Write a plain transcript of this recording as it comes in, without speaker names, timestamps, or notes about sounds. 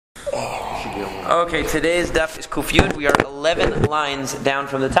Okay, today's daf is Kuf Yud. We are 11 lines down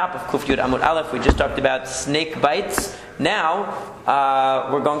from the top of Kuf Yud Amud Aleph. We just talked about snake bites. Now,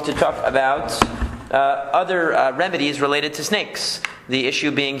 we're going to talk about other remedies related to snakes. The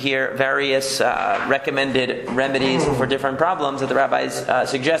issue being here, various recommended remedies for different problems that the rabbis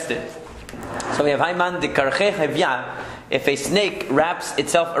suggested. So we have Haiman de Karche Hevya. If a snake wraps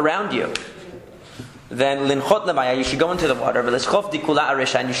itself around you, then linchot lemaya, you should go into the water. V'lishchof dikula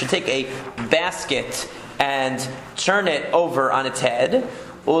aresha, and you should take a basket and turn it over on its head.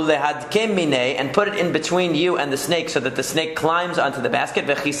 Ulehadkem minei, and put it in between you and the snake, so that the snake climbs onto the basket.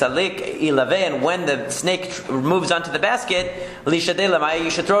 V'chisalik ilave, and when the snake moves onto the basket, lishadei lemaya, you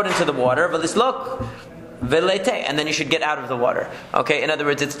should throw it into the water. V'lislok velete, and then you should get out of the water. Okay, in other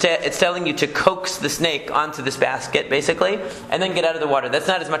words, it's telling you to coax the snake onto this basket, basically, and then get out of the water. That's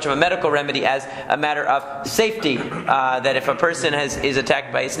not as much of a medical remedy as a matter of safety. That if a person is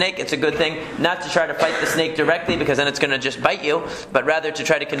attacked by a snake, it's a good thing not to try to fight the snake directly, because then it's going to just bite you, but rather to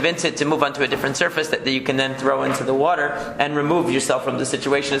try to convince it to move onto a different surface that you can then throw into the water and remove yourself from the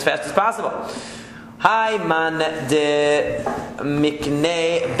situation as fast as possible. Hi man de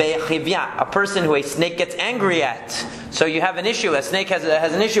mikne bechivya, a person who a snake gets angry at. So you have an issue. A snake has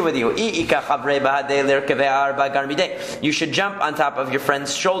an issue with you. You should jump on top of your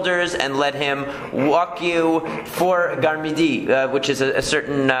friend's shoulders and let him walk you for garmidi, which is a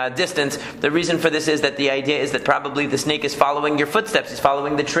certain distance. The reason for this is that the idea is that probably the snake is following your footsteps. He's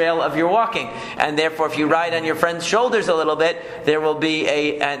following the trail of your walking, and therefore, if you ride on your friend's shoulders a little bit, there will be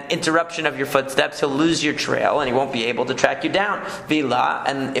an interruption of your footsteps. He'll lose your trail, and he won't be able to track you down. Vila,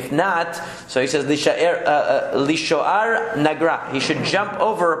 and if not, so he says lishoar nagra. He should jump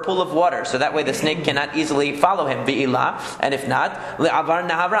over a pool of water, so that way the snake cannot easily follow him. Vila, and if not, le'avar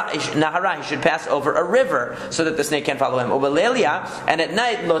nahara. He should pass over a river, so that the snake can't follow him. Ubelelia, and at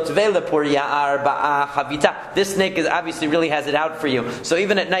night lotve lepur ya'ar ba'a chavita. This snake obviously really has it out for you. So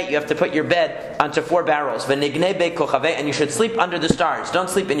even at night, you have to put your bed onto 4 barrels. V'nigne be kochave, and you should sleep under the stars. Don't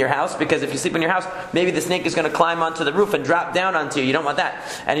sleep in your house, because if you sleep in your house, maybe the snake is going to climb onto the roof and drop down onto you. You don't want that.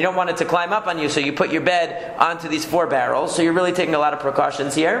 And you don't want it to climb up on you, so you put your bed onto these 4 barrels. So you're really taking a lot of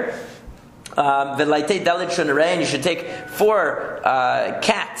precautions here. And you should take 4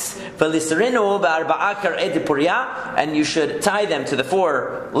 cats, and you should tie them to the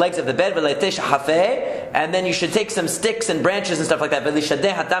 4 legs of the bed, and then you should take some sticks and branches and stuff like that, and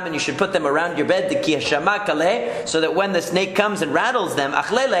you should put them around your bed, so that when the snake comes and rattles them,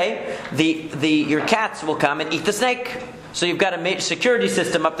 your cats will come and eat the snake. So you've got a major security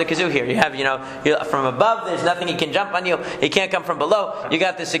system up the kazoo here. You have, from above, there's nothing he can jump on you. He can't come from below. You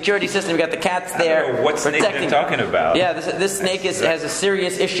got the security system. You got the cats there. I don't know what snake they're talking about. Yeah, this snake has a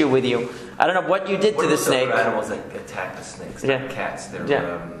serious issue with you. I don't know what you did to the snake. What are animals that attack the snakes? Yeah. Cats.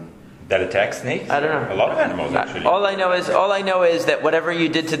 That attack snakes? I don't know. A lot of animals, actually. All I know is that whatever you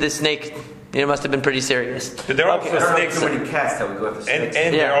did to this snake, it must have been pretty serious. But there are also snakes. So many cats that would go after snakes.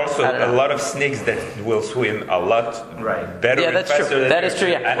 And there are also a lot of snakes that will swim a lot better and faster. True. That is true.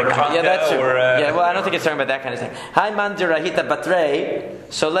 Yeah, that's true. Well, I don't think it's talking about that kind of thing. Hi mandirahita batre.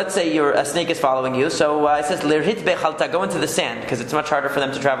 So let's say a snake is following you. So it says lirhit bechalta, go into the sand, because it's much harder for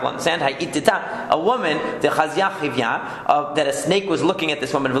them to travel on the sand. Hi itita, a woman that a snake was looking at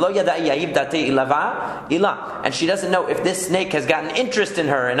this woman, and she doesn't know if this snake has gotten interest in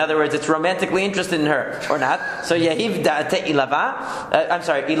her. In other words, it's romantically interested in her or not. So yahiv da'ate ilava.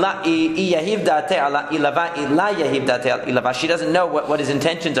 Yahiv da'ate ilava ila yahiv da'ate ilava. She doesn't know what his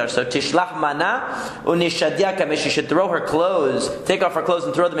intentions are. So tishlach mana unishadia kamesh. She should throw her clothes, take off her clothes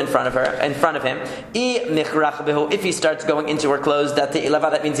and throw them in front of him. If he starts going into her clothes, da'ate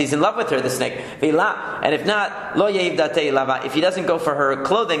ilava, that means he's in love with her, the snake. And if not, lo yahiv da'ate ilava. If he doesn't go for her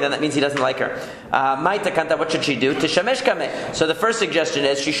clothing, then that means he doesn't like her. What should she do? Tishamesh kameh. So the first suggestion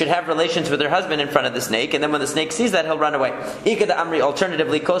is she should have relations with her husband in front of the snake, and then when the snake sees that, he'll run away.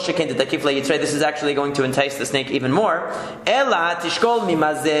 Alternatively, this is actually going to entice the snake even more.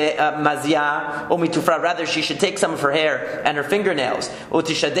 Rather, she should take some of her hair and her fingernails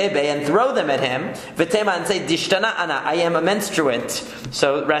and throw them at him and say, I am a menstruant.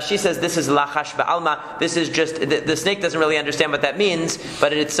 So Rashi says this is lachash ba'alma. This is just, the snake doesn't really understand what that means,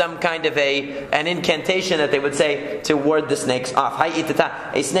 but it's some kind of an incantation that they would say to ward the snakes off.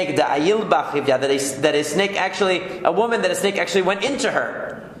 A snake that a snake actually, a woman that a snake actually went into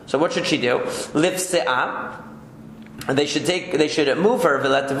her. So what should she do? Lifse'ah. They should move her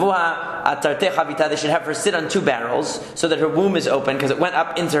atarte chavita. They should have her sit on 2 barrels so that her womb is open because it went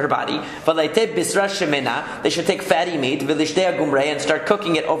up into her body. V'leite bisra shemena. They should take fatty meat. V'lishtei agumrei and start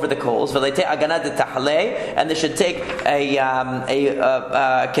cooking it over the coals. V'leite agana de tahalei and they should take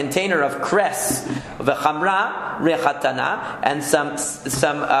a container of cress. V'chamra rechatana and some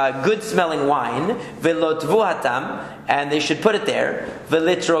good smelling wine. V'lotvu hatam. And they should put it there.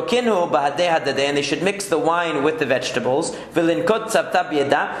 V'litrokinu b'hadei hadadei, and they should mix the wine with the vegetables. V'linkot tzavta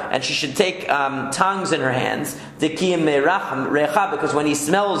b'yada, and she should take tongs in her hands. D'ki merach recha, because when he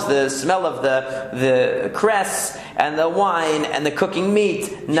smells the smell of the cress and the wine and the cooking meat,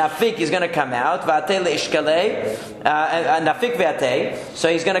 nafik is going to come out. V'atei leishkalei, nafik v'atei, so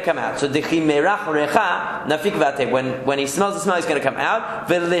he's going to come out. So d'ki merach recha, nafik v'atei. When he smells the smell, he's going to come out.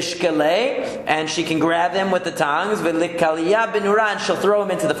 V'lishkalei, and she can grab them with the tongs. And she'll throw him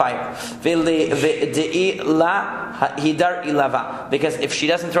into the fire. Because if she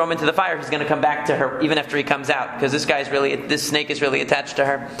doesn't throw him into the fire, he's going to come back to her even after he comes out. Because this snake is really attached to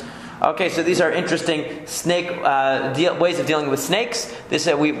her. Okay, so these are interesting snake ways of dealing with snakes.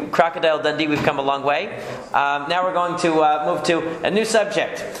 Crocodile Dundee, we've come a long way. Now we're going to move to a new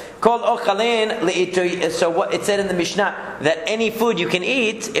subject. So what it said in the Mishnah that any food you can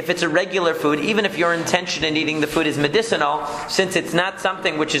eat, if it's a regular food, even if your intention in eating the food is medicinal, since it's not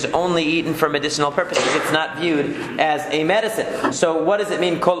something which is only eaten for medicinal purposes, it's not viewed as a medicine. So what does it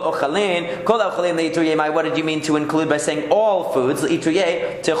mean? Kol ochalin, kol ochalin le'ituyeh. What did you mean to include by saying all foods?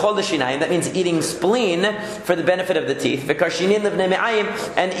 Le'ituyeh te'chol l'shinayim. That means eating spleen for the benefit of the teeth. V'karshinin levnei me'ayim,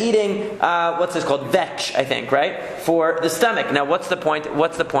 and eating what's this called? Vetch, I think, right? For the stomach. Now, what's the point?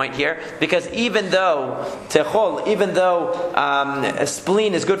 What's the point here? Because even though a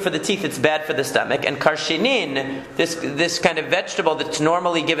spleen is good for the teeth, it's bad for the stomach. And karshinin, this kind of vegetable that's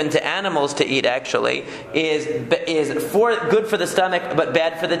normally given to animals to eat, actually is good for the stomach but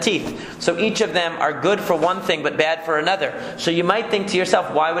bad for the teeth. So each of them are good for one thing but bad for another. So you might think to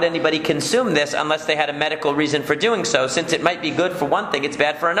yourself, why would anybody consume this unless they had a medical reason for doing so? Since it might be good for one thing, it's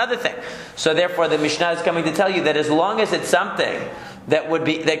bad for another thing. So therefore, the Mishnah is coming to tell you that as long as it's something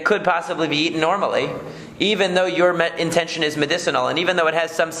that could possibly be eaten normally, even though your intention is medicinal, and even though it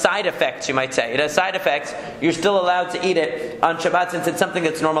has some side effects, you might say, it has side effects, you're still allowed to eat it on Shabbat since it's something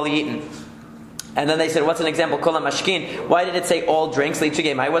that's normally eaten. And then they said, what's an example? Kol mashkin. Why did it say all drinks? What's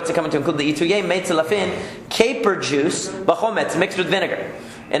it coming to include? The ituyeh meitzalafin, caper juice, bachometz, mixed with vinegar.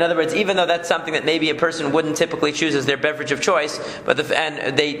 In other words, even though that's something that maybe a person wouldn't typically choose as their beverage of choice,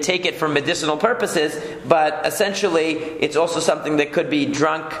 and they take it for medicinal purposes, but essentially it's also something that could be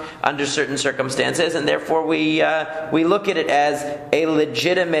drunk under certain circumstances, and therefore we look at it as a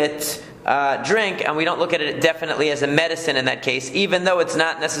legitimate drink, and we don't look at it definitely as a medicine in that case, even though it's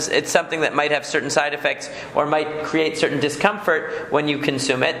not it's something that might have certain side effects or might create certain discomfort when you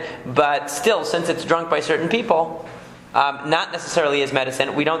consume it. But still, since it's drunk by certain people, not necessarily as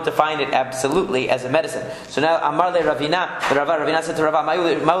medicine, we don't define it absolutely as a medicine. So now, Amar le Ravina, Ravina said to Rava,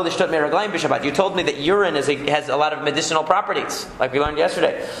 Ma'u lishtot meraglayim b'Shabbat. You told me that urine has a lot of medicinal properties, like we learned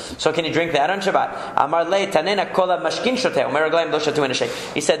yesterday. So can you drink that on Shabbat? Amar le tanena kol mashkin shoteh, meraglayim lo shatu enashei.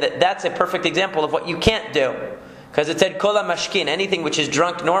 He said that that's a perfect example of what you can't do. Because it said kol mashkin, anything which is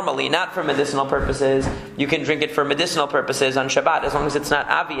drunk normally, not for medicinal purposes, you can drink it for medicinal purposes on Shabbat, as long as it's not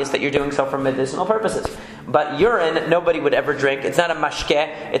obvious that you're doing so for medicinal purposes. But urine, nobody would ever drink. It's not a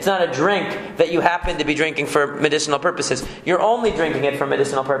mashkeh. It's not a drink that you happen to be drinking for medicinal purposes. You're only drinking it for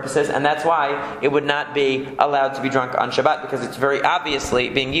medicinal purposes, and that's why it would not be allowed to be drunk on Shabbat, because it's very obviously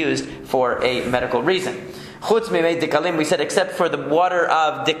being used for a medical reason. Chutz mimei dikalim, we said except for the water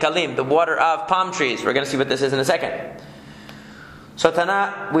of dikalim, the water of palm trees. We're going to see what this is in a second. So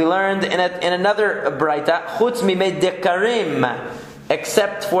Tana, we learned in another braita, chutz mimei dikarim,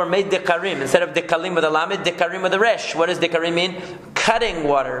 except for mei dikarim. Instead of dikalim with a lamed, dikarim with a resh. What does dikarim mean? Cutting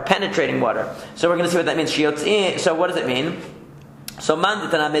water, penetrating water. So we're going to see what that means. So what does it mean? So why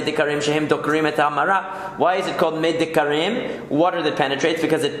is it called medikarim? Water that penetrates,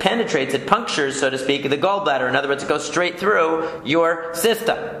 because it penetrates, it punctures, so to speak, the gallbladder. In other words, it goes straight through your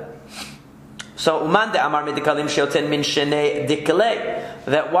system. So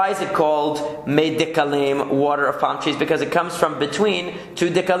that why is it called medikalim, water of palm trees? Because it comes from between two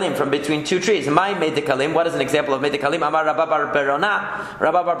dikalim, from between two trees. My medikalim, what is an example of medikalim? Amar Rabba bar Berona.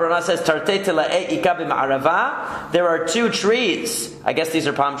 Rabba bar Berona says, there are two trees, I guess these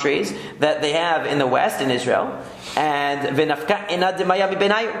are palm trees, that they have in the west, in Israel, and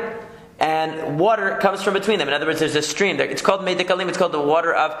and water comes from between them. In other words, there's a stream. It's called Medikalim. It's called the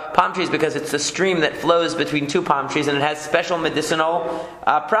water of palm trees because it's the stream that flows between two palm trees, and it has special medicinal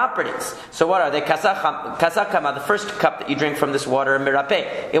properties. So what are they? Kasakama, the first cup that you drink from this water,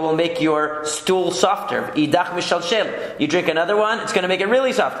 mirape. It will make your stool softer. Idach mishalshel. You drink another one, it's going to make it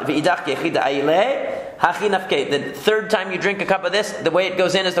really soft. Idach yechida aile. The third time you drink a cup of this, the way it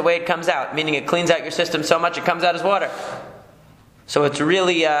goes in is the way it comes out, meaning it cleans out your system so much it comes out as water. So it's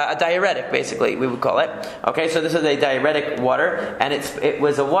really a diuretic, basically, we would call it. Okay, so this is a diuretic water, and it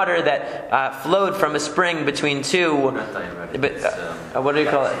was a water that flowed from a spring between two. Not diuretic. What do you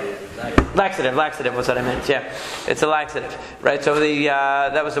call it? Laxative was what I meant. Yeah, it's a laxative, right? So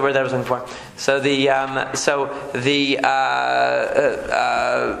that was the word that I was looking for. So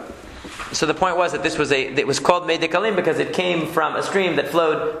the point was that it was called Mei Dekalim because it came from a stream that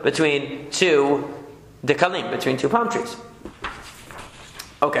flowed between two dekalim, between two palm trees.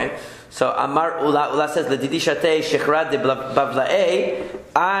 Okay, so Amar Ula says, "L'didi shatei shechrad de bavlae."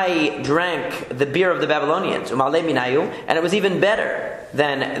 I drank the beer of the Babylonians, umalei minayu, and it was even better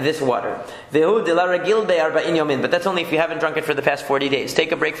than this water. Vehu de la regil be'arba'in yomin, but that's only if you haven't drunk it for the past 40 days.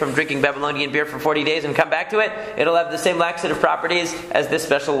 Take a break from drinking Babylonian beer for 40 days and come back to it. It'll have the same laxative properties as this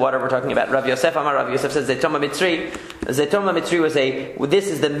special water we're talking about. Rav Yosef says, Zaytoma Mitzri. Zaytoma Mitzri this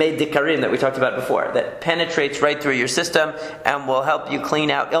is the Mei Dikarim that we talked about before, that penetrates right through your system and will help you clean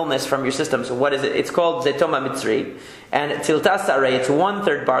out illness from your system. So what is it? It's called Zaytoma Mitzri. And tilta sarei, it's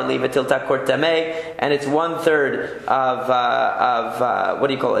 1/3 barley, tilta kortamei, and it's 1/3 of what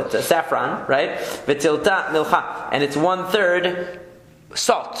do you call it? Saffron, right? V'tilta milcha, and it's 1/3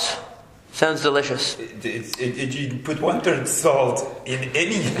 salt. Sounds delicious. If you put 1/3 salt in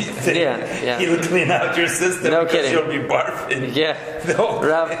anything, it'll clean out your system because kidding. You'll be barfing. Yeah. No.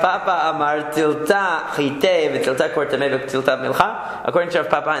 Rav Papa Amar tilta chitei v'tilta kortamei v'tilta milcha. According to Rav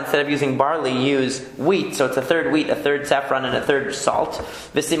Papa, instead of using barley, use wheat. So it's 1/3 wheat, 1/3 saffron, and 1/3 salt.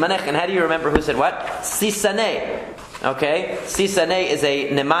 V'simanech, and how do you remember who said what? Sisaneh. Okay, Sisaneh is a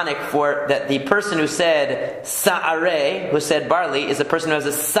mnemonic for that the person who said sa'areh, who said barley, is a person who has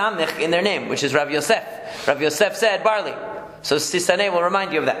a samich in their name, which is Rav Yosef. Rav Yosef said barley. So Sisaneh will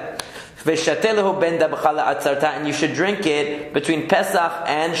remind you of that. And you should drink it between Pesach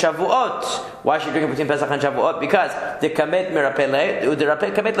and Shavuot. Why should you drink it between Pesach and Shavuot? Because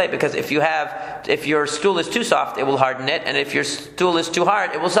because if your stool is too soft, it will harden it, and if your stool is too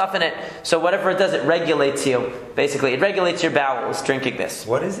hard, it will soften it. So whatever it does, it regulates you. Basically, it regulates your bowels. Drinking this.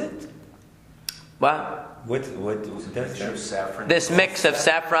 What is it? What? What saffron? This mix of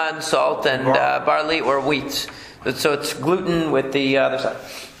saffron, salt, and barley or wheat. So it's gluten with the other side.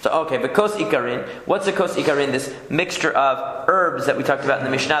 So okay, but kos ikarin. What's a kos ikarin? This mixture of herbs that we talked about in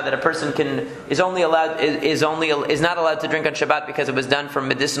the Mishnah that a person is not allowed to drink on Shabbat because it was done for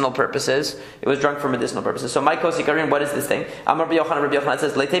medicinal purposes. It was drunk for medicinal purposes. So my kos ikarin, what is this thing? Amar Rabbi Yochanan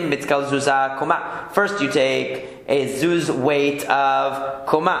says, "Leitem mitzkal zuza koma." First, you take a zuz weight of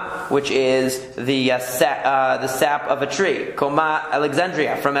koma, which is the sap of a tree. Koma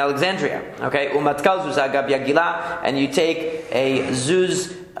Alexandria, from Alexandria. Okay, umatkal zuza gab yagila, and you take a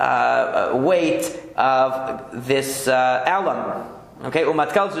zuz weight of this alum. Okay,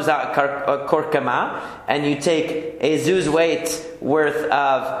 umatkal zuza korkama, and you take a zuz weight worth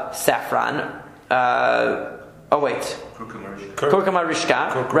of saffron. Kurkuma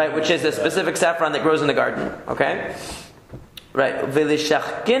rishka, right, which is a specific saffron that grows in the garden. Okay, right.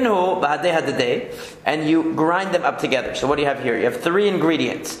 And you grind them up together. So what do you have here? You have 3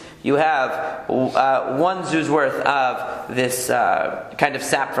 ingredients. You have 1 zuz worth of this kind of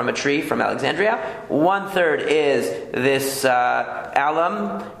sap from a tree from Alexandria. 1/3 is this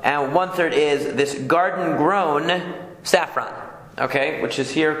alum, and 1/3 is this garden-grown saffron. Okay, which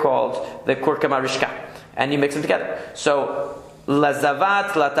is here called the kurkuma rishka. And you mix them together. So,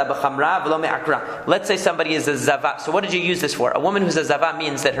 lazavat latabachamra v'lo me'akra. Let's say somebody is a zavat. So what did you use this for? A woman who's a zavat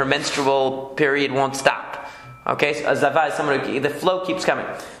means that her menstrual period won't stop. Okay, so a zavat is someone the flow keeps coming.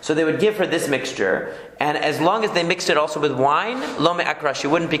 So they would give her this mixture, and as long as they mixed it also with wine, lo me'akra, she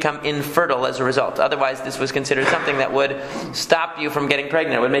wouldn't become infertile as a result. Otherwise, this was considered something that would stop you from getting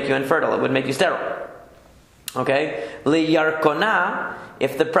pregnant. It would make you infertile. It would make you sterile. Okay, liyarkona.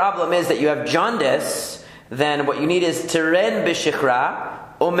 If the problem is that you have jaundice, then what you need is teren b'shichra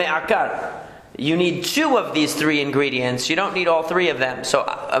o me'akar. You need 2 of these 3 ingredients. You don't need all 3 of them. So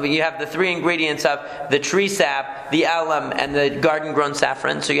you have the 3 ingredients of the tree sap, the alum, and the garden-grown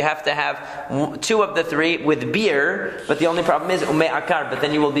saffron. So you have to have 2 of the 3 with beer. But the only problem is ume'akar. But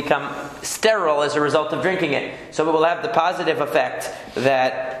then you will become sterile as a result of drinking it. So it will have the positive effect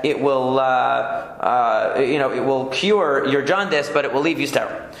that it will, it will cure your jaundice, but it will leave you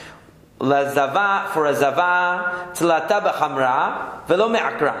sterile. lazava, for a zava, tlata b'chamra, velo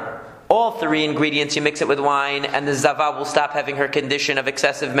me'akra. All three ingredients, you mix it with wine, and the zava will stop having her condition of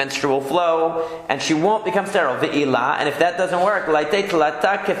excessive menstrual flow, and she won't become sterile. Ve'ila, and if that doesn't work, laite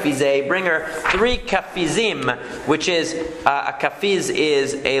tlata kafizeh, bring her 3 kafizim, which is, a kafiz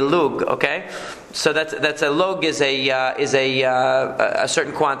is a lug, okay? So that's a log is a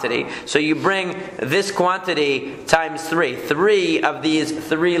certain quantity. So you bring this quantity times 3. 3 of these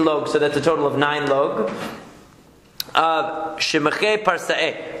 3 logs, so that's a total of 9 log. Of shemachei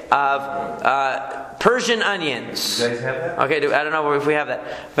parsaeh, of Persian onions. You guys have that? Okay, I don't know if we have that.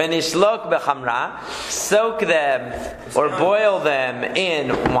 V'nishlok b'chamra, soak them or boil them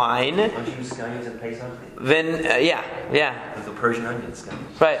in wine. Don't you use onions and paste on Yeah. Like the Persian onions.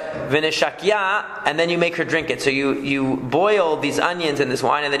 Right. V'neshakya, and then you make her drink it. So you boil these onions in this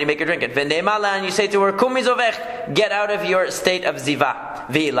wine, and then you make her drink it. V'neimala, and you say to her, Kum mizovech, get out of your state of ziva.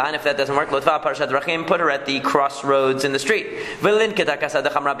 V'ila, and if that doesn't work, lotva parashat drachim, put her at the crossroads in the street. V'lin ketakasa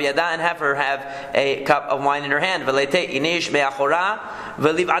dechamra biyada, and have her have a cup of wine in her hand. V'leite inish me'achora,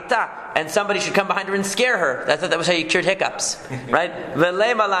 v'liv'ata, and somebody should come behind her and scare her. That was how you cured hiccups, right?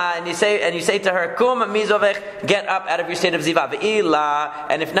 V'leimala, and you say to her, Kum mizovech, get up out of your state of ziva. V'ila,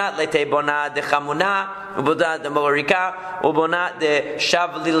 and if not, leite bona dechamuna, ubona de morika, ubona de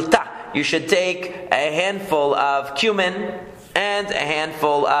shavlilta. You should take a handful of cumin and a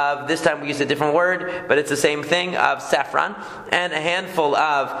handful of, this time we use a different word, but it's the same thing, of saffron, and a handful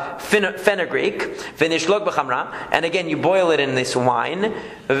of fenugreek, v'nishlok b'chamra, and again you boil it in this wine,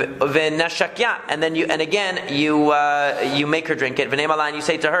 v'nashakya, and again you make her drink it, v'neimala, and you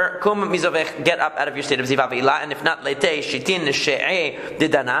say to her, kum mizovech, get up out of your state of ziva v'ila, and if not, leite shitin she'e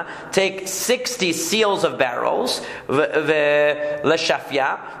didana, take 60 seals of barrels,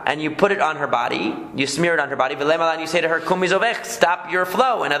 v'leshafya, and you put it on her body, you smear it on her body, v'leimala, and you say to her, kum mizovech, stop your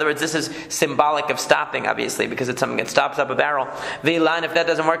flow. In other words, this is symbolic of stopping, obviously, because it's something that stops up a barrel. V'ila, and if that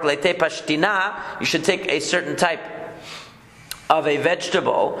doesn't work, leite pashtina, you should take a certain type of a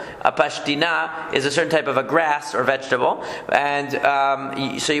vegetable. A pashtina is a certain type of a grass or vegetable, and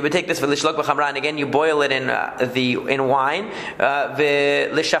so you would take this v'lishlok b'chamra, and again you boil it in wine,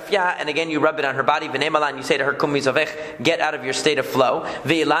 v'lishafya, and again you rub it on her body, v'neimala, and you say to her, kum mizovech, get out of your state of flow.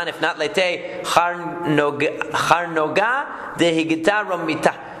 V'ilan, if not, leite charnoga dehigita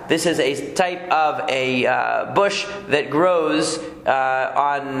romita. This is a type of a bush that grows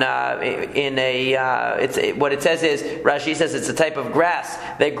what it says is, Rashi says it's a type of grass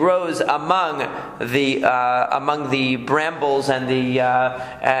that grows among the brambles and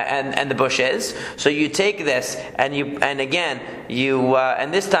the bushes. So you take this and this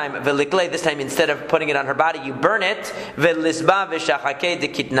time v'likle, this time instead of putting it on her body, you burn it. V'lisba v'shachake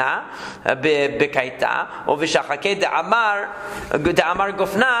dekitna b'kaita or v'shachake de'amar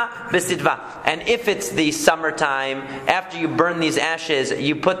gofna b'sidva. And if it's the summertime, after you burn these ashes,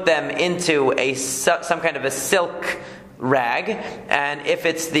 you put them into some kind of a silk rag, and if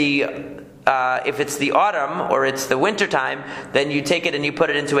it's the autumn or it's the winter time, then you take it and you put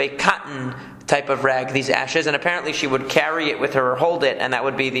it into a cotton type of rag, these ashes, and apparently she would carry it with her or hold it, and that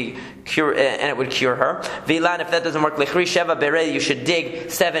would be the cure, and it would cure her. V'ilan, if that doesn't work, lichri sheva berei, you should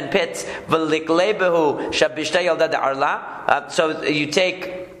dig 7 pits. V'liklebehu shabishta yalda da'arla. So you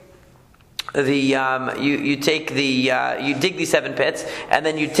take you dig these 7 pits, and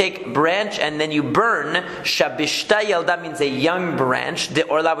then you take branch, and then you burn. Shabishta yalda means a young branch, the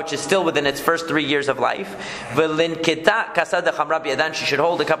orla, which is still within its first 3 years of life. V'linketa kasad chamra biyadan, she should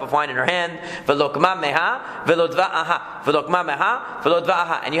hold a cup of wine in her hand. V'lokma meha v'lodva'aha, v'lokma meha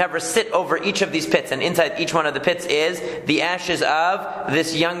v'lodva'aha, and you have her sit over each of these pits, and inside each one of the pits is the ashes of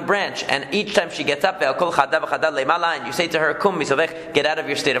this young branch. And each time she gets up, ve'akol chada v'chada le'mala, and you say to her, kum misovech, get out of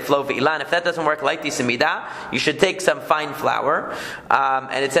your state of flow. V'ilan, if that doesn't work, like the semida, you should take some fine flour,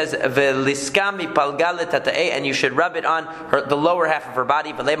 and it says v'liska mipalga letatae, and you should rub it on the lower half of her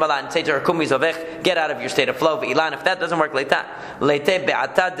body, v'leimala, and say to her, kum mizovech, get out of your state of flow. V'ilan, if that doesn't work, leite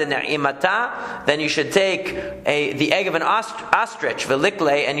be'ata de'ne'imata, then you should take the egg of an ostrich,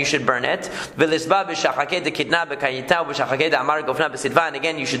 v'likle, and you should burn it. V'lisba b'shachake de'kitna b'kayita b'shachake de'amar gofna b'sidva, and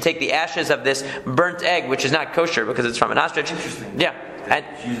again you should take the ashes of this burnt egg, which is not kosher because it's from an ostrich. Interesting. Yeah. And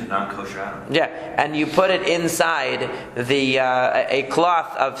use a non-kosher animal. Yeah, and you put it inside a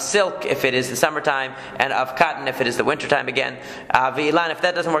cloth of silk if it is the summertime, and of cotton if it is the wintertime again. V'ilan, if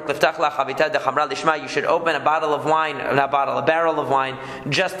that doesn't work, liftach la chavita dechamra lishma, you should open a barrel of wine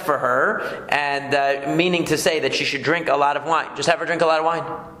just for her, and meaning to say that she should drink a lot of wine. Just have her drink a lot of wine.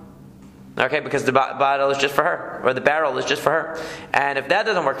 Okay, because the bottle is just for her, or the barrel is just for her. And if that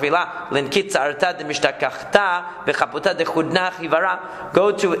doesn't work,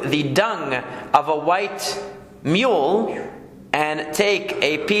 go to the dung of a white mule and take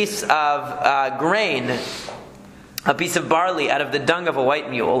a piece of grain, a piece of barley out of the dung of a white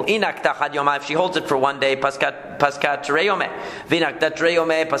mule. If she holds it for one day, paskat reyome. Vinaktat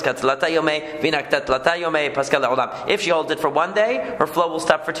reyome, paskat latayome. Vinaktat latayome, paskat laolam. If she holds it for one day, her flow will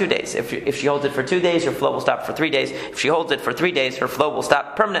stop for 2 days. If she holds it for 2 days, her flow will stop for 3 days. If she holds it for 3 days, her flow will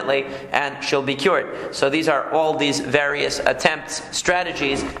stop permanently, and she'll be cured. So these are all these various attempts,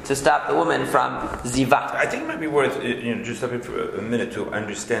 strategies to stop the woman from ziva. I think it might be worth just stopping for a minute to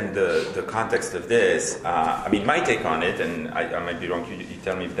understand the context of this. My take on it, and I might be wrong. You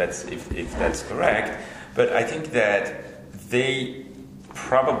tell me if that's correct. But I think that they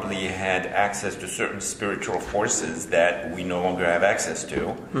probably had access to certain spiritual forces that we no longer have access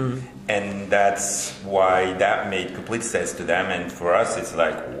to, and that's why that made complete sense to them. And for us, it's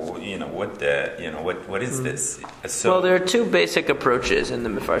like, what is this? So, well, there are two basic approaches in the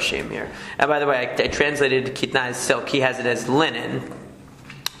Mefarshim here. And by the way, I translated kitna as silk. He has it as linen.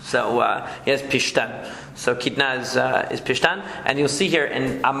 So he has pishtan. So kitna is pishtan, and you'll see here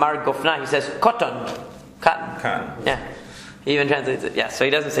in Amar Gofna he says cotton. Yeah, he even translates it. Yeah, so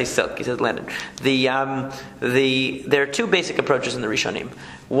he doesn't say silk; he says linen. There are two basic approaches in the Rishonim.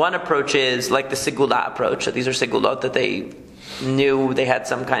 One approach is like the Sigula approach. These are Sigulot that they knew they had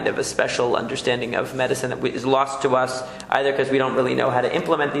some kind of a special understanding of medicine that is lost to us, either because we don't really know how to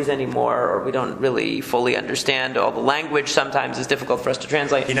implement these anymore, or we don't really fully understand all the language. Sometimes it's difficult for us to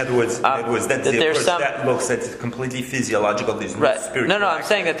translate. In other words, that looks at completely physiological. There's no spiritual. No, I'm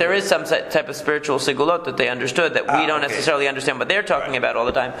saying that there is some type of spiritual sigulot that they understood that we don't necessarily understand what they're talking about all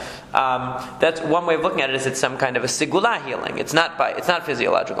the time. That's one way of looking at it. Is it's some kind of a sigula healing. It's not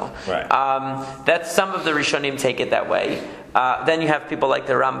physiological. Right. That's some of the Rishonim take it that way. Then you have people like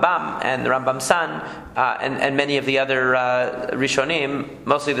the Rambam and the Rambam son and many of the other Rishonim,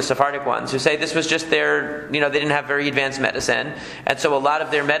 mostly the Sephardic ones, who say this was just their, they didn't have very advanced medicine, and so a lot of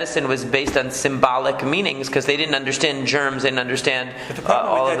their medicine was based on symbolic meanings because they didn't understand germs, they didn't understand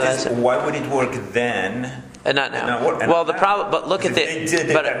all of that. Why would it work then? And not now. Well, the problem, but look at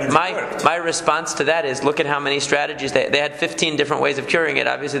the. But my response to that is, look at how many strategies they had. 15 different ways of curing it.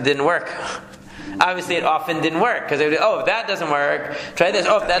 Obviously, it didn't work. Obviously, it often didn't work because they would. If that doesn't work, try this.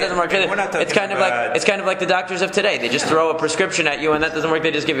 If that doesn't work, try this. It's kind of like the doctors of today. They just throw a prescription at you, and that doesn't work.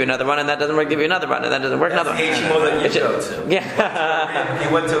 They just give you another one, and that doesn't work. Give you another one, and that doesn't work. Another one. Yeah.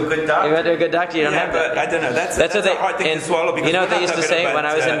 You went to a good doctor. You went to a good doctor. You don't have that. I don't know. That's a hard thing to swallow. Because what they used to say when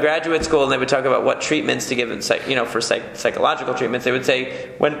I was in graduate school, and they would talk about what treatments to give, for psychological treatments. They would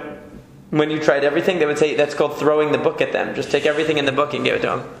say when you tried everything, they would say that's called throwing the book at them. Just take everything in the book and give it to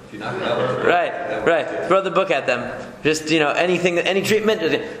them. Right. Throw the book at them. Just anything, any treatment.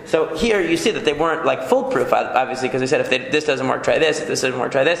 So here you see that they weren't like foolproof, obviously, because they said if this doesn't work, try this. If this doesn't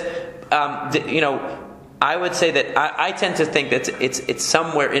work, try this. I would say that I tend to think that it's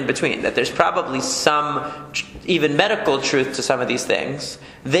somewhere in between. That there's probably some even medical truth to some of these things.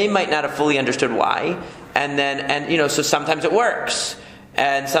 They might not have fully understood why, so sometimes it works.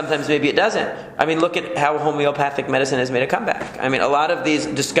 And sometimes maybe it doesn't. I mean, look at how homeopathic medicine has made a comeback. I mean, a lot of these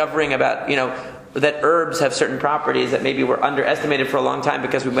discovering about, that herbs have certain properties that maybe were underestimated for a long time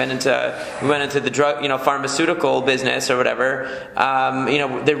because we went into the drug, pharmaceutical business or whatever.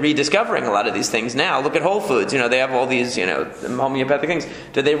 They're rediscovering a lot of these things now. Look at Whole Foods. They have all these, homeopathic things.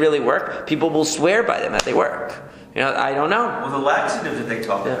 Do they really work? People will swear by them that they work. I don't know. Well, the laxatives that they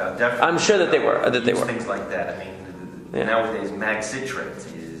talk about, definitely. I'm sure that they were. Things like that. I mean. Yeah. Nowadays, mag citrate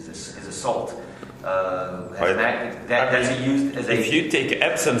is a salt. That's used as if you take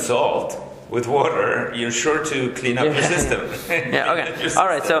Epsom salt with water, you're sure to clean up your system. Okay. All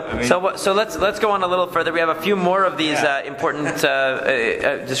right. So let's go on a little further. We have a few more of these important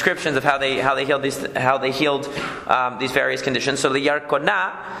descriptions of how they healed these various conditions. So the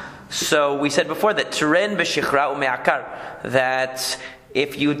yarkona. So we said before that tiren b'shichra u'me'akar, that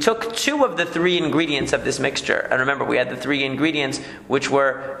if you took 2 of the 3 ingredients of this mixture, and remember we had the 3 ingredients which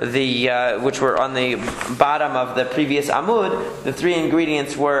were on the bottom of the previous amud, the 3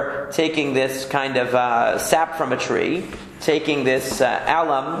 ingredients were taking this kind of sap from a tree, taking this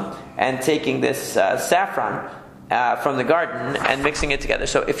alum, and taking this saffron from the garden and mixing it together.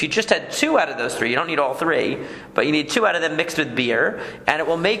 So if you just had 2 out of those 3, you don't need all 3, but you need 2 out of them mixed with beer, and it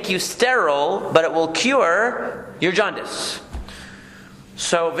will make you sterile, but it will cure your jaundice.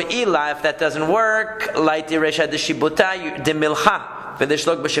 So ve'ila, if that doesn't work, laiti resha de shibuta de milcha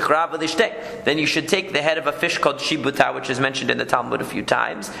Then you should take the head of a fish called shibuta, which is mentioned in the Talmud a few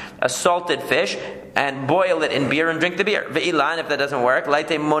times, a salted fish, and boil it in beer and drink the beer. Ve'ilan, if that doesn't work,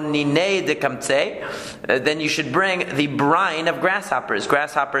 then you should bring the brine of grasshoppers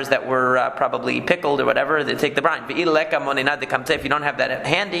that were probably pickled or whatever. They take the brine. If you don't have that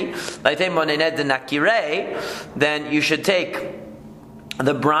handy, then you should take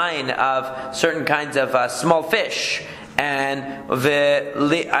the brine of certain kinds of small fish and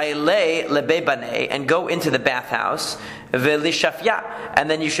go into the bathhouse, and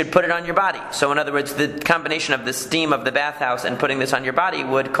then you should put it on your body. So in other words, the combination of the steam of the bathhouse and putting this on your body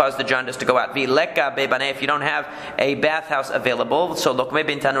would cause the jaundice to go out. If you don't have a bathhouse available, so go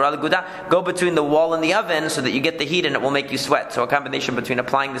between the wall and the oven so that you get the heat and it will make you sweat. So a combination between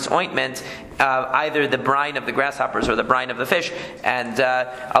applying this ointment, either the brine of the grasshoppers or the brine of the fish, and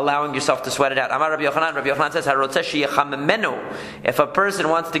allowing yourself to sweat it out. Amar Rabbi Yochanan says, if a person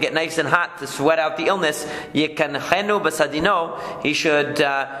wants to get nice and hot to sweat out the illness, he should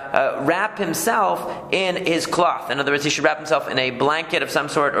wrap himself in his cloth. In other words, he should wrap himself in a blanket of some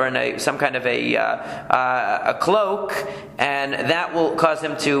sort or in some kind of a cloak, and that will cause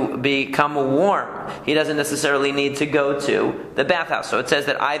him to become warm. He doesn't necessarily need to go to the bathhouse. So it says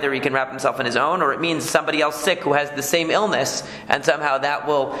that either he can wrap himself in his own, or it means somebody else sick who has the same illness, and somehow that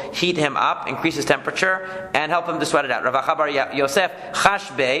will heat him up, increase his temperature, and help him to sweat it out. Rav Achabar Yosef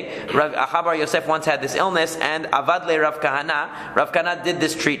Chashbe, Rav Achabar Yosef once had this illness, and Avadle Rav Kahana did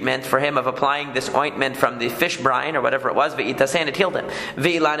this treatment for him of applying this ointment from the fish brine or whatever it was. Ve'itasen, it healed him.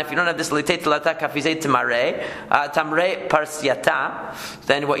 Ve'ilan, if you don't have this tamre parsiata,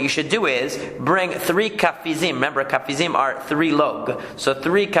 then what you should do is bring 3 kafizim. Remember, kafizim are 3 log. So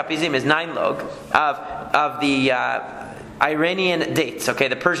 3 kafizim is 9 log of the Iranian dates, okay,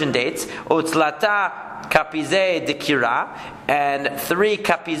 the Persian dates. Utzlata kapizeh de kira, and 3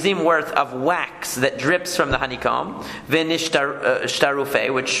 kapizim worth of wax that drips from the honeycomb, v'nishtarufe,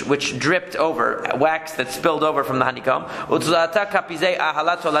 which dripped over, wax that spilled over from the honeycomb, utzlata kapizeh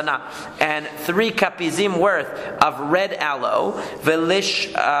ahalat olana, and 3 kapizim worth of red aloe,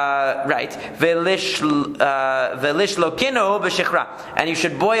 v'lish lokino b'shikra, and you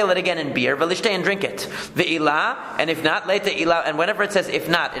should boil it again in beer, v'lishte, and drink it, v'ila, and if not, leite ila, and whenever it says if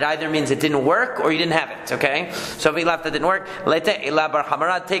not, it either means it didn't work or you didn't have it, okay? So v'ila, if that didn't work, leite ila bar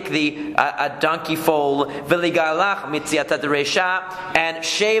hamara, take the a donkey foal, v'ligalach mitziata d'reisha, and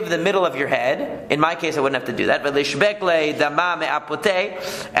shave the middle of your head. In my case, I wouldn't have to do that. V'lishbekle dama me'apote,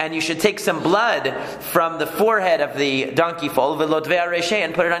 and you should take some blood from the forehead of the donkey foal, v'lodvei reisha,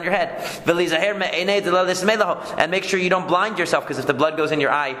 and put it on your head. V'lizaher me'enei d'la lismeilahu, and make sure you don't blind yourself, because if the blood goes in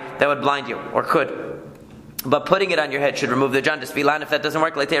your eye, that would blind you, or could. But putting it on your head should remove the jaundice. Vilan, if that doesn't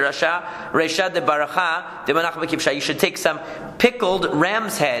work, you should take some pickled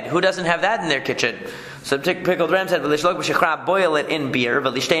ram's head. Who doesn't have that in their kitchen? So take pickled ram's head, boil it in beer,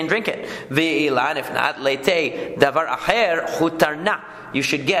 and drink it. Vilan, if not, you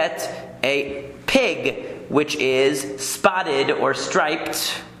should get a pig which is spotted or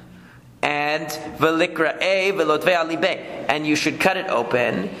striped, and and you should cut it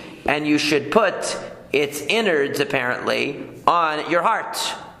open, and you should put its innards, apparently, on your heart.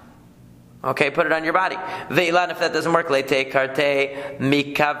 Okay, put it on your body. Ve'ilan, if that doesn't work,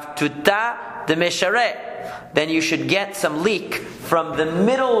 then you should get some leek from the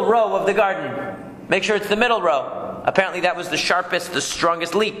middle row of the garden. Make sure it's the middle row. Apparently that was the sharpest, the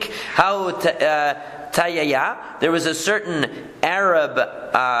strongest leek. How Tayaya, there was a certain Arab,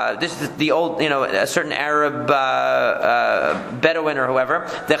 this is the old, a certain Arab Bedouin or whoever,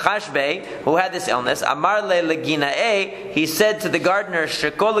 the Chashbe, who had this illness, Amar le leginae, he said to the gardener,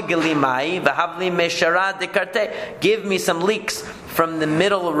 Shekol gilimai, v'havli meshara de karte, give me some leeks from the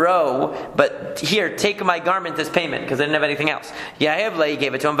middle row, but here, take my garment as payment, because I didn't have anything else. Yahevla, he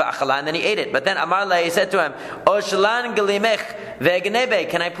gave it to him, v'achala, and then he ate it. But then Amarla, he said to him, Oshlan galimech ve'gnebe,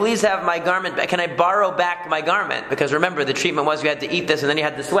 can I please have my garment back? Can I borrow back my garment? Because remember, the treatment was you had to eat this and then you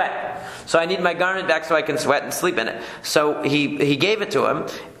had to sweat. So I need my garment back so I can sweat and sleep in it. So he gave it to him,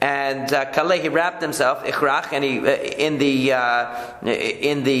 and Kaleh, he wrapped himself, Ikhrach, and he in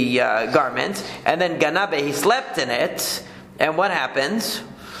the garment, and then Ganabe, he slept in it. And what happens?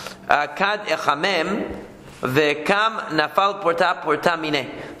 Kad echamem vekam nafal porta mine.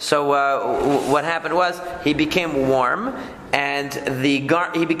 So what happened was he became warm, and he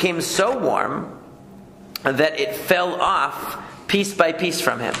became so warm that it fell off piece by piece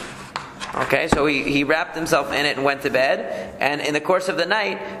from him. Okay, so he wrapped himself in it and went to bed. And in the course of the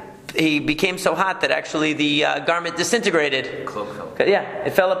night, he became so hot that actually the garment disintegrated. Cloak fell. Yeah,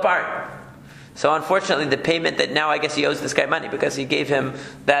 it fell apart. So unfortunately, the payment that now I guess he owes this guy money because he gave him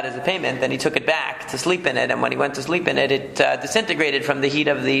that as a payment, then he took it back to sleep in it, and when he went to sleep in it, it disintegrated from the heat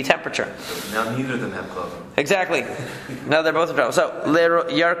of the temperature. So now neither of them have clothing. Exactly. Now they're both in trouble. So,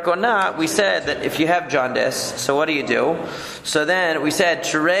 Yarkona, we said that if you have jaundice, so what do? So then we said,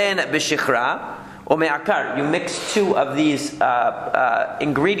 Shrein b'shichra, or me'akar. You mix two of these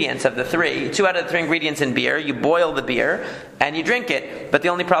ingredients of the three, 2 out of the 3 ingredients in beer, you boil the beer, and you drink it. But the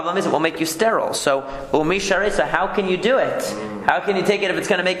only problem is it will make you sterile. So, umi sharesa, how can you do it? How can you take it if it's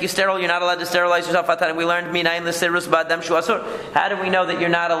going to make you sterile? You're not allowed to sterilize yourself. We learned, how do we know that you're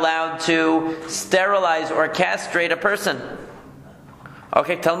not allowed to sterilize or castrate a person?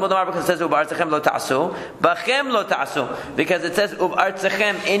 Okay, Talmud Amar, because it says Ubartzachem lo ta'asu, bachem lo ta'asu, because it says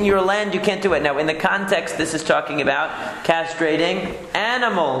Ubartzachem, in your land you can't do it. Now, in the context, this is talking about castrating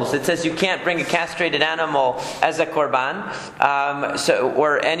animals. It says you can't bring a castrated animal as a korban,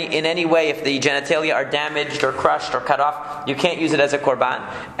 or in any way, if the genitalia are damaged or crushed or cut off, you can't use it as a korban.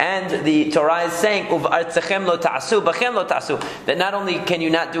 And the Torah is saying Ubartzachem lo ta'asu, bachem lo ta'asu, that not only can you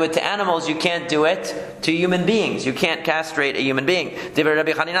not do it to animals, you can't do it to human beings. You can't castrate a human being. This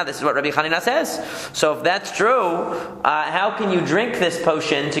is what Rabbi Chanina says. So if that's true, how can you drink this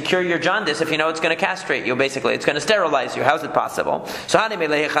potion to cure your jaundice if you know it's going to castrate you? Basically, it's going to sterilize you. How is it possible? So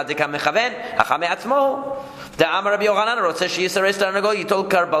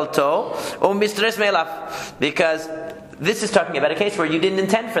because this is talking about a case where you didn't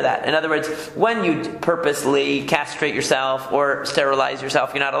intend for that. In other words, when you purposely castrate yourself or sterilize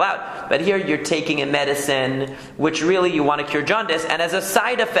yourself, you're not allowed. But here you're taking a medicine which really you want to cure jaundice, and as a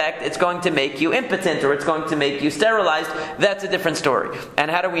side effect, it's going to make you impotent or it's going to make you sterilized. That's a different story. And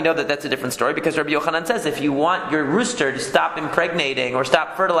how do we know that that's a different story? Because Rabbi Yochanan says if you want your rooster to stop impregnating or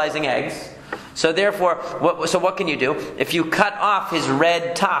stop fertilizing eggs, so therefore, what can you do? If you cut off his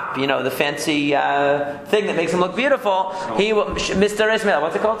red top, the fancy thing that makes him look beautiful, he will, Mr. Ismail,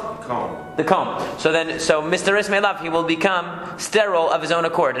 what's it called? Comb. The comb. So Mr. Ismailov, he will become sterile of his own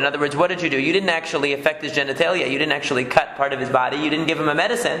accord. In other words, what did you do? You didn't actually affect his genitalia. You didn't actually cut part of his body. You didn't give him a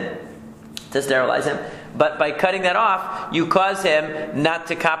medicine to sterilize him. But by cutting that off, you cause him not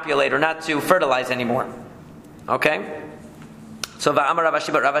to copulate or not to fertilize anymore. Okay? So Va'amar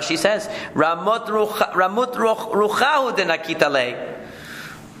Ravashi, but Ravashi says, Ramut ruchahu denakitale.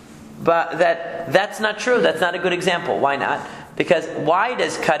 But that's not true. That's not a good example. Why not? Because why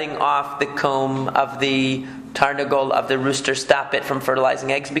does cutting off the comb of the tarnagol, of the rooster, stop it from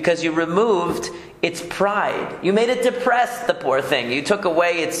fertilizing eggs? Because you removed its pride. You made it depressed, the poor thing. You took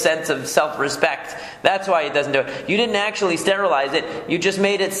away its sense of self-respect. That's why it doesn't do it. You didn't actually sterilize it. You just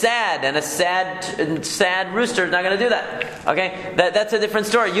made it sad, and a sad rooster is not going to do that. Okay, that's a different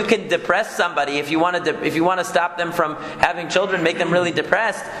story. You can depress somebody if you want to stop them from having children, make them really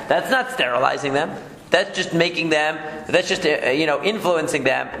depressed. That's not sterilizing them. That's just making them. That's just influencing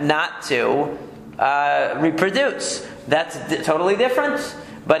them not to reproduce. That's totally different.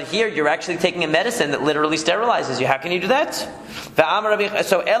 But here you're actually taking a medicine that literally sterilizes you. How can you do that? So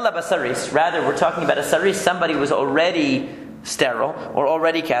ella basaris. Rather, we're talking about a saris, somebody who was already sterile or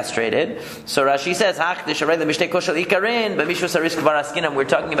already castrated. So Rashi says, we're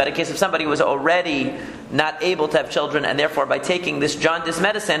talking about a case of somebody who was already not able to have children, and therefore by taking this jaundice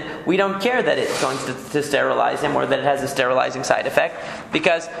medicine, we don't care that it's going to sterilize him or that it has a sterilizing side effect,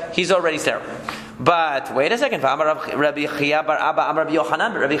 because he's already sterile. But wait a second. Rabbi Chia bar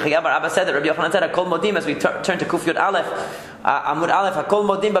Abba said that Rabbi Yochanan said, "Hakol modim." As we turn to Kufyud Aleph, Amud Aleph, "Hakol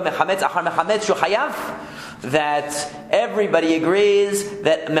modim b'mechametz achar mechametz shu chayav." That everybody agrees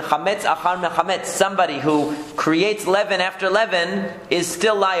that mechametz achar mechametz, somebody who creates leaven after leaven, is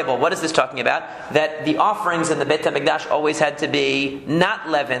still liable. What is this talking about? That the offerings in the Beit HaMikdash always had to be not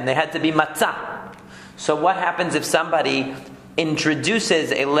leaven; they had to be matzah. So what happens if somebody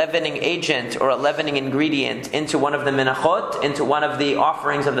introduces a leavening agent or a leavening ingredient into one of the menachot, into one of the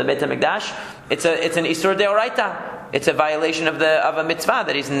offerings of the Beit HaMikdash? It's an isur deoraita. It's a violation of a mitzvah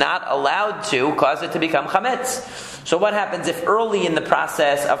that he's not allowed to cause it to become chametz. So what happens if early in the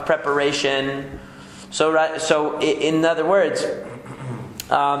process of preparation? So in other words,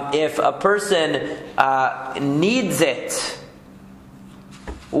 if a person needs it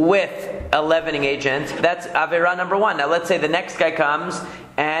with a leavening agent, that's Avera number one. Now let's say the next guy comes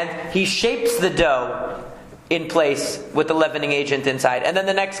and he shapes the dough in place with the leavening agent inside, and then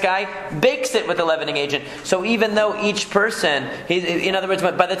the next guy bakes it with the leavening agent. So even though each person, in other words,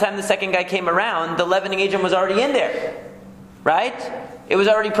 by the time the second guy came around, the leavening agent was already in there, right? It was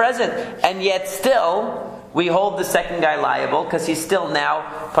already present, and yet still we hold the second guy liable because he's still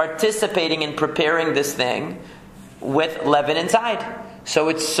now participating in preparing this thing with leaven inside. So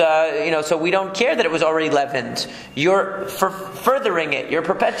it's so we don't care that it was already leavened. You're furthering it. You're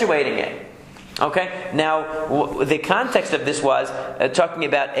perpetuating it. Okay. Now the context of this was talking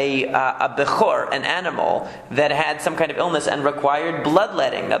about a bechor, an animal that had some kind of illness and required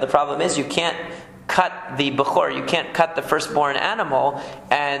bloodletting. Now the problem is you can't cut the bechor, you can't cut the firstborn animal,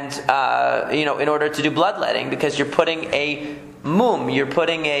 and in order to do bloodletting, because you're putting a you're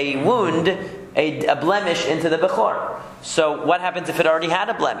putting a wound, a blemish into the bechor. So what happens if it already had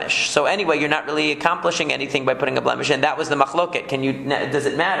a blemish? So anyway, you're not really accomplishing anything by putting a blemish, and that was the machloket. Does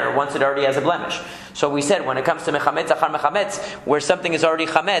it matter once it already has a blemish? So we said when it comes to mechametz achar mechametz, where something is already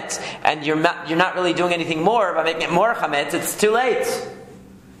chametz, and you're not really doing anything more by making it more chametz, it's too late.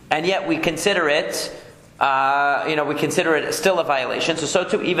 And yet we consider it, still a violation. So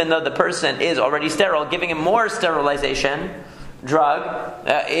too, even though the person is already sterile, giving him more sterilization drug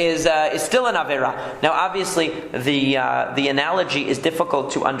is still an avera. Now, obviously, the analogy is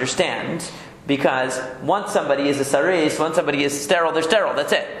difficult to understand because once somebody is a saris, once somebody is sterile, they're sterile.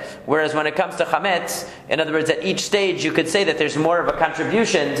 That's it. Whereas when it comes to chametz, in other words, at each stage you could say that there's more of a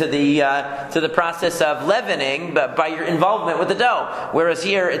contribution to the process of leavening, but by your involvement with the dough. Whereas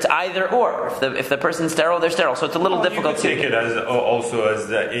here it's either or. If the person's sterile, they're sterile. So it's a little difficult to take it as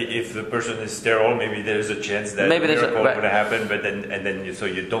if the person is sterile, maybe there's a chance that maybe a miracle would happen, but then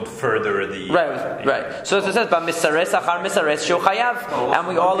you don't further the right. So it says ba misares achar misares shu chayav, and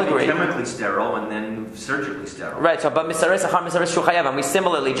we all agree. Chemically sterile and then surgically sterile. Right. So ba misares achar misares shu chayav, and we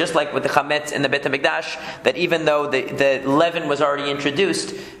similarly, just like with the chametz in the Beit HaMikdash, that even though the leaven was already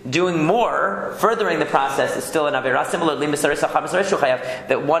introduced, doing more, furthering the process, is still an avera. Similarly, misares achar misares shu chayav,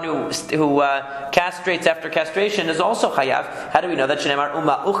 that one who castrates after castration is also chayav. How do we know that? Shneimar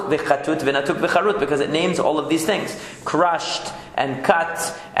uma'uch v'chatut v'natuk v'charut, because it names all of these things: crushed and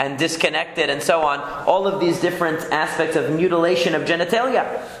cut and disconnected and so on. All of these different aspects of mutilation of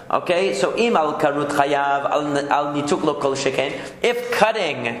genitalia. Okay, so im al karut chayav al nituk lo kol sheken. If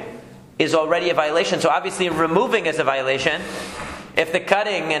cutting is already a violation, so obviously removing is a violation. If the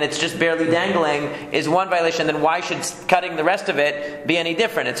cutting and it's just barely dangling is one violation, then why should cutting the rest of it be any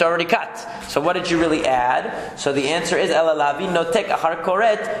different? It's already cut. So what did you really add? So the answer is elalavi notek achar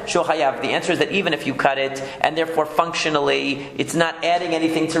koret shu chayav. The answer is that even if you cut it and therefore functionally it's not adding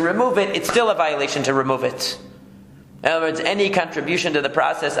anything to remove it, it's still a violation to remove it. In other words, any contribution to the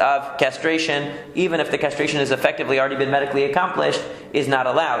process of castration, even if the castration has effectively already been medically accomplished, is not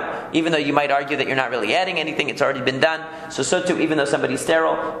allowed. Even though you might argue that you're not really adding anything, it's already been done. So too, even though somebody's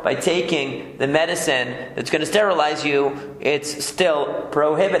sterile, by taking the medicine that's going to sterilize you, it's still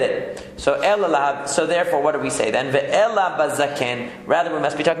prohibited. So therefore, what do we say then? Ve'ela bazaken. Rather, we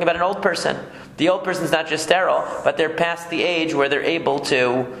must be talking about an old person. The old person's not just sterile, but they're past the age where they're able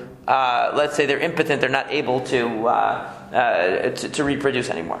to, let's say they're impotent, they're not able to reproduce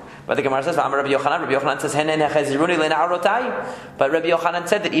anymore. But the Gemara says, Rabbi Yochanan says, but Rabbi Yochanan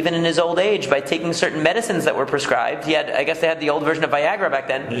said that even in his old age, by taking certain medicines that were prescribed, I guess they had the old version of Viagra back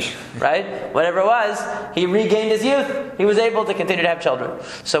then, right? Whatever it was, he regained his youth. He was able to continue to have children.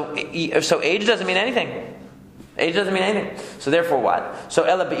 So age doesn't mean anything. Age doesn't mean anything. So therefore what? So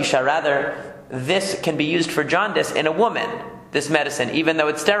Ela B'isha, rather, this can be used for jaundice in a woman. This medicine, even though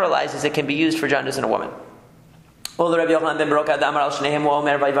it sterilizes, it can be used for jaundice in a woman. So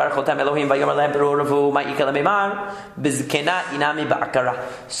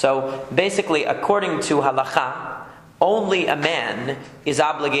basically, according to halacha, only a man is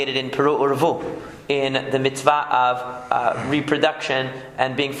obligated in peru urvu, in the mitzvah of reproduction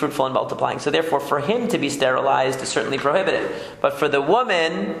and being fruitful and multiplying. So therefore, for him to be sterilized is certainly prohibited. But for the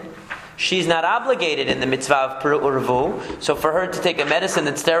woman, she's not obligated in the mitzvah of peru urvu. So for her to take a medicine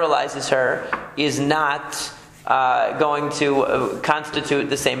that sterilizes her is not going to constitute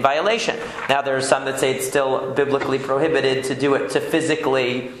the same violation. Now there are some that say it's still biblically prohibited to do it, to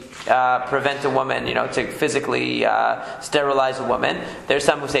physically prevent a woman, to physically sterilize a woman. There's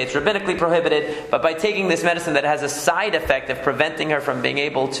some who say it's rabbinically prohibited, but by taking this medicine that has a side effect of preventing her from being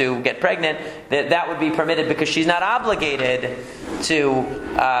able to get pregnant, that would be permitted because she's not obligated to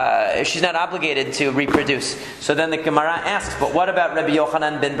reproduce. So then the Gemara asks, but what about Rabbi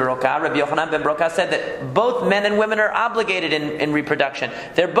Yochanan ben Beroka? Rabbi Yochanan ben Beroka said that both men and women are obligated in reproduction.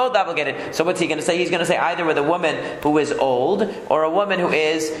 They're both obligated. So what's he going to say? He's going to say either with a woman who is old or a woman who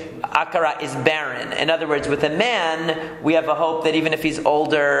is akara, is barren. In other words, with a man, we have a hope that even if he's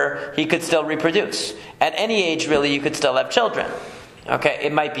older, he could still reproduce. At any age, really, you could still have children. Okay,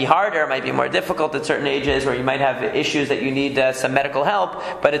 it might be harder, it might be more difficult at certain ages, or you might have issues that you need some medical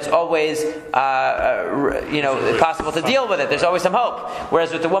help, but it's always possible to deal with it. There's always some hope.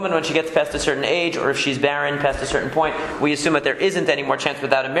 Whereas with the woman, when she gets past a certain age, or if she's barren past a certain point, we assume that there isn't any more chance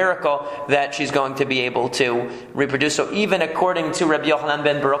without a miracle that she's going to be able to reproduce. So even according to Rabbi Yochanan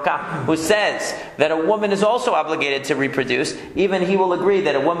ben Barucha, who says that a woman is also obligated to reproduce, even he will agree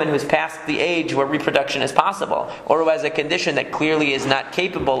that a woman who's past the age where reproduction is possible, or who has a condition that clearly is not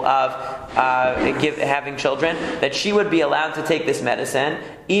capable of having children, that she would be allowed to take this medicine,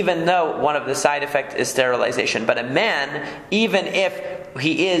 even though one of the side effects is sterilization. But a man, even if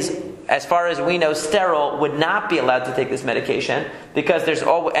he is, as far as we know, sterile, would not be allowed to take this medication, because there's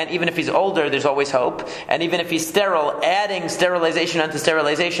always, and even if he's older, there's always hope. And even if he's sterile, adding sterilization onto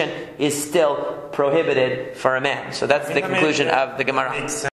sterilization is still prohibited for a man. So that's the conclusion of the Gemara.